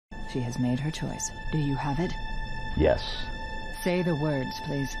She has made her choice. Do you have it? Yes, Say the words,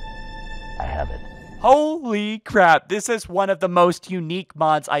 please. I have it. Holy crap, this is one of the most unique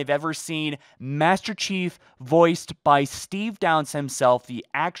mods I've ever seen. Master Chief, voiced by Steve Downes himself, the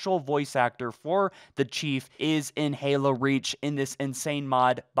actual voice actor for the Chief, is in Halo Reach in this insane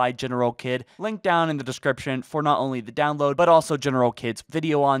mod by GeneralKid. Link down in the description for not only the download, but also GeneralKid's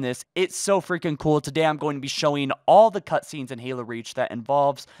video on this. It's so freaking cool. Today I'm going to be showing all the cutscenes in Halo Reach that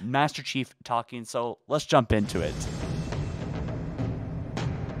involves Master Chief talking, so let's jump into it.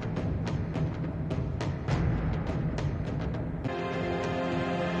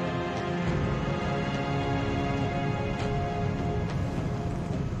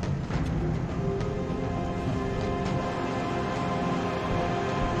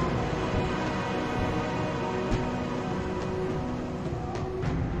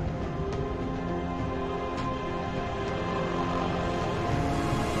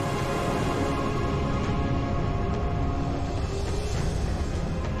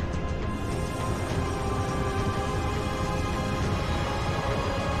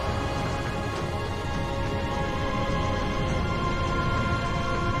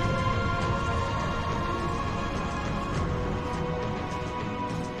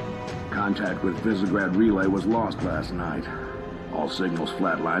 Contact with Visegrad Relay was lost last night. All signals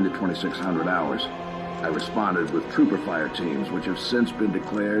flatlined at 2600 hours. I responded with trooper fire teams, which have since been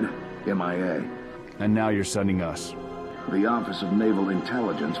declared MIA. And now you're sending us. The Office of Naval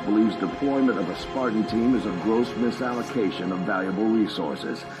Intelligence believes deployment of a Spartan team is a gross misallocation of valuable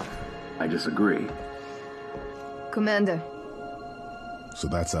resources. I disagree. Commander. So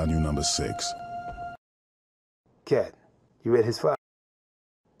that's our new number 6. Cat, you read his file?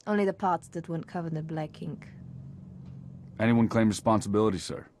 Only the parts that weren't covered in black ink. Anyone claim responsibility,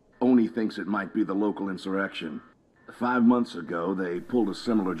 sir? Oni thinks it might be the local insurrection. 5 months ago, they pulled a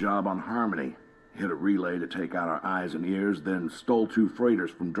similar job on Harmony. Hit a relay to take out our eyes and ears, then stole 2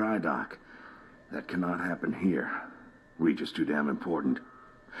 freighters from dry dock. That cannot happen here. Reach is too damn important.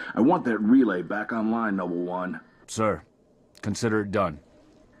 I want that relay back online, Noble One. Sir, consider it done.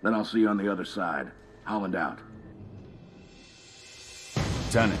 Then I'll see you on the other side. Holland out.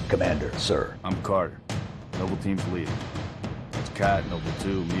 Lieutenant. Commander, sir. I'm Carter. Noble Team's leader. It's Cat, Noble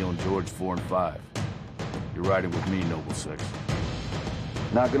 2, Neil and George 4 and 5. You're riding with me, Noble 6.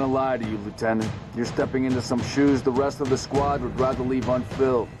 Not gonna lie to you, Lieutenant. You're stepping into some shoes the rest of the squad would rather leave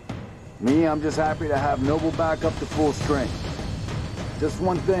unfilled. Me, I'm just happy to have Noble back up to full strength. Just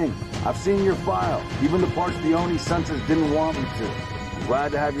one thing. I've seen your file. Even the parts the Oni sensors didn't want me to. I'm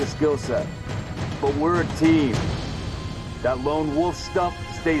glad to have your skill set. But we're a team. That lone wolf stuff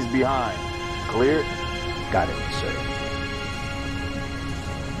stays behind. Clear? Got it, sir.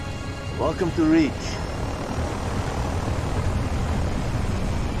 Welcome to Reach.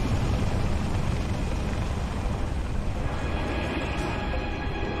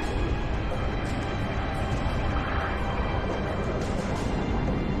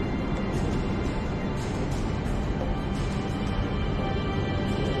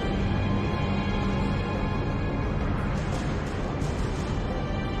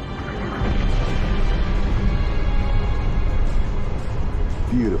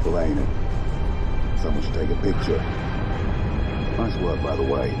 Beautiful, ain't it? Someone should take a picture. Nice work, by the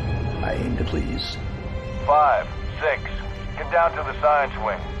way. I aim to please. 5, 6, get down to the science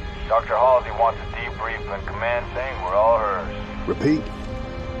wing. Dr. Halsey wants a debrief and command saying we're all hers. Repeat?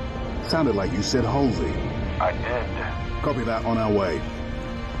 Sounded like you said Halsey. I did. Copy that, on our way.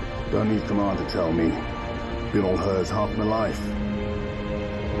 Don't need command to tell me. Been all hers half my life.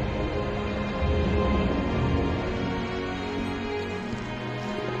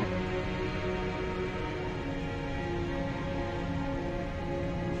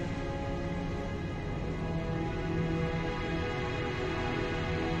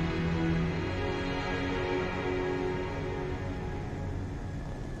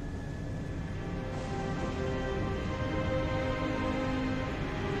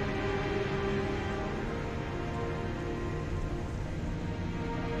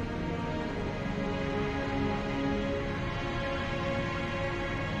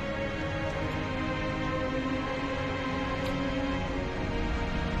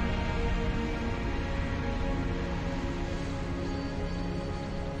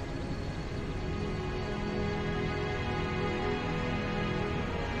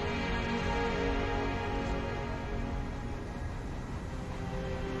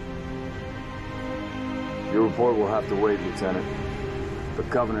 Your report will have to wait, Lieutenant. The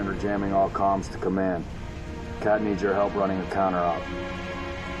Covenant are jamming all comms to command. Cat needs your help running a counter-op.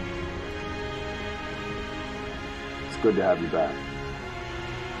 It's good to have you back.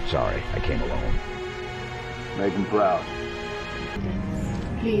 Sorry, I came alone. Make him proud.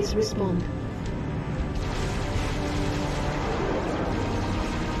 Please respond.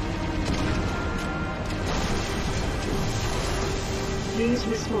 Please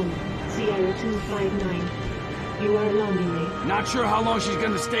respond. Sierra 259. You are alarming me. Not sure how long she's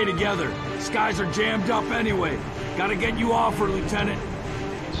gonna stay together. Skies are jammed up anyway. Gotta get you off her, Lieutenant.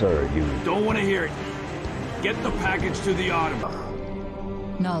 Sir, you... Don't want to hear it. Get the package to the Autumn.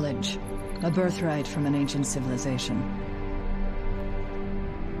 Knowledge. A birthright from an ancient civilization.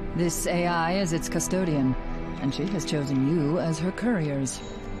 This AI is its custodian, and she has chosen you as her couriers.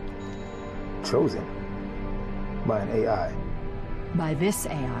 Chosen? By an AI? By this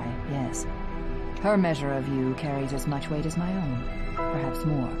AI, yes. Her measure of you carries as much weight as my own, perhaps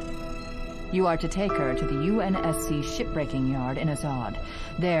more. You are to take her to the UNSC shipbreaking yard in Azad.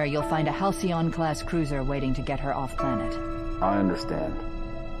 There you'll find a Halcyon-class cruiser waiting to get her off-planet. I understand.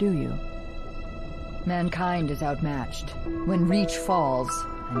 Do you? Mankind is outmatched. When Reach falls,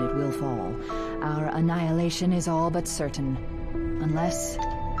 and it will fall, our annihilation is all but certain. Unless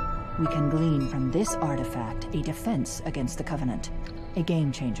we can glean from this artifact a defense against the Covenant. A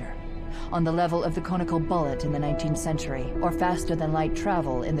game-changer. On the level of the conical bullet in the 19th century, or faster-than-light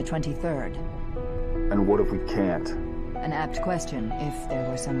travel in the 23rd. And what if we can't? An apt question, if there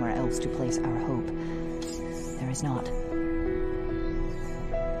were somewhere else to place our hope. There is not.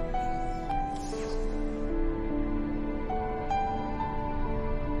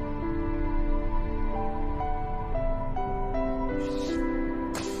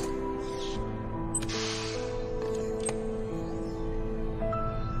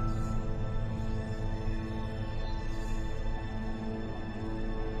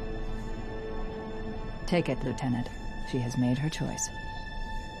 Take it, Lieutenant. She has made her choice.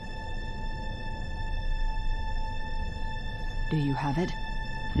 Do you have it?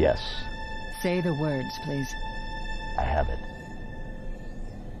 Yes, Say the words, please. I have it.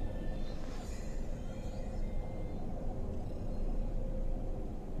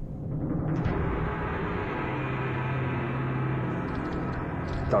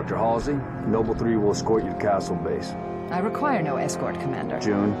 Dr. Halsey, Noble 3 will escort you to Castle Base. I require no escort, Commander.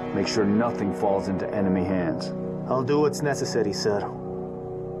 June, make sure nothing falls into enemy hands. I'll do what's necessary, sir.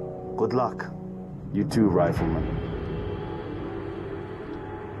 Good luck. You too, Rifleman.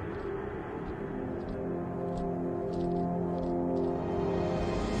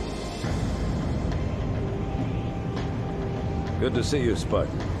 Good to see you,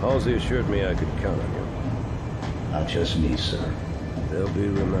 Spartan. Halsey assured me I could count on you. Not just me, sir. They'll be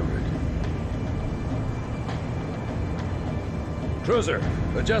remembered. Cruiser,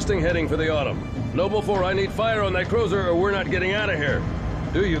 adjusting heading for the Autumn. Noble 4, I need fire on that cruiser or we're not getting out of here.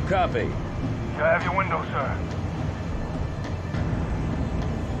 Do you copy? You have your window, sir.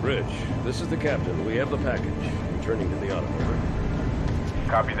 Rich, this is the captain. We have the package. Returning to the Autumn,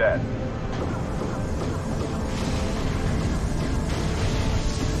 over. Copy that.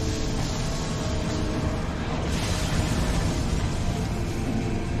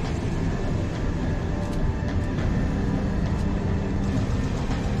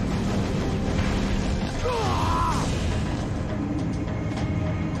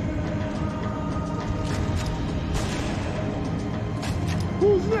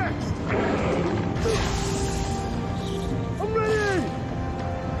 Who's next? I'm ready!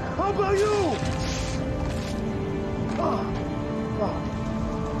 How about you?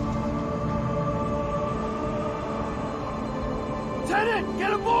 Lieutenant,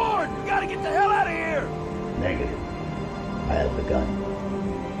 get aboard! We gotta get the hell out of here! Negative. I have the gun.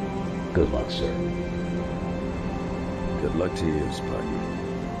 Good luck, sir. Good luck to you, Spartan.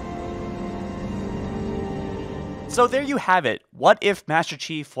 So there you have it. What if Master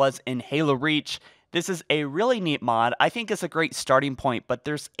Chief was in Halo Reach? This is a really neat mod. I think it's a great starting point, but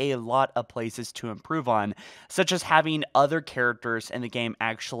there's a lot of places to improve on, such as having other characters in the game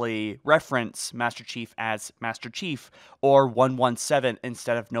actually reference Master Chief as Master Chief or 117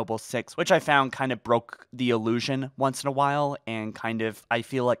 instead of Noble 6, which I found kind of broke the illusion once in a while and kind of, I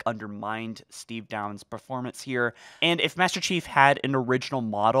feel like, undermined Steve Downes' performance here. And if Master Chief had an original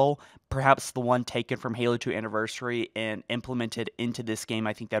model, perhaps the one taken from Halo 2 Anniversary and implemented into this game,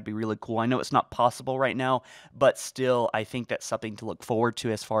 I think that'd be really cool. I know it's not possible right now, but still, I think that's something to look forward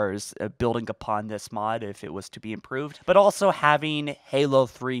to as far as building upon this mod if it was to be improved. But also having Halo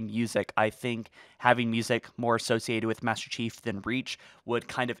 3 music, I think having music more associated with Master Chief than Reach would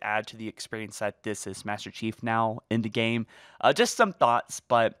kind of add to the experience that this is Master Chief now in the game. Just some thoughts,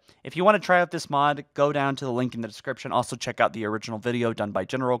 but if you want to try out this mod, go down to the link in the description. Also check out the original video done by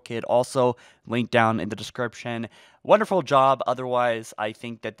GeneralKid. All also linked down in the description. Wonderful job. Otherwise, I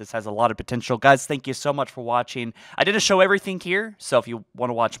think that this has a lot of potential. Guys, thank you so much for watching. I didn't show everything here, so if you want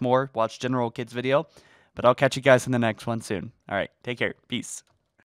to watch more, watch GeneralKidds video. But I'll catch you guys in the next one soon. All right, take care. Peace.